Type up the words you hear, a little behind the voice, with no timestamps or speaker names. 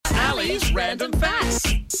Joey's Random Facts.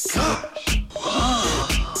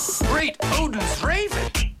 Great, Odin's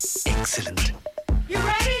Raven. Excellent. You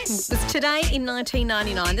ready? It was today in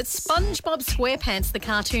 1999 that SpongeBob SquarePants, the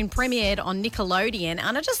cartoon, premiered on Nickelodeon,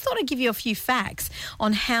 and I just thought I'd give you a few facts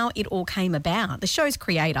on how it all came about. The show's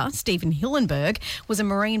creator, Steven Hillenburg, was a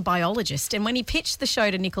marine biologist, and when he pitched the show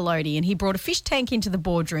to Nickelodeon, he brought a fish tank into the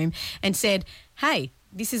boardroom and said, "Hey,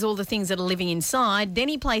 this is all the things that are living inside." Then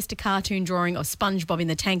he placed a cartoon drawing of SpongeBob in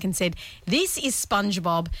the tank and said, "This is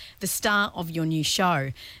SpongeBob, the star of your new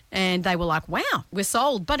show." And they were like, "Wow, we're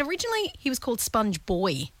sold." But originally he was called Sponge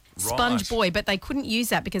Boy. Sponge Boy, but they couldn't use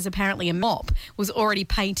that because apparently a mop was already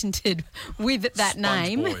patented with that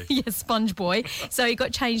name. Boy. Yes, Sponge Boy. So he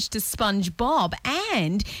got changed to SpongeBob,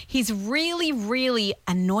 and his really, really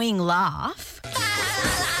annoying laugh.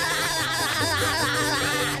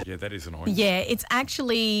 Yeah, that is annoying. Yeah, it's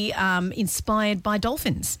actually inspired by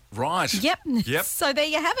dolphins. Right. Yep. Yep. So there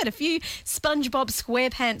you have it. A few SpongeBob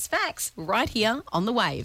SquarePants facts right here on The Wave.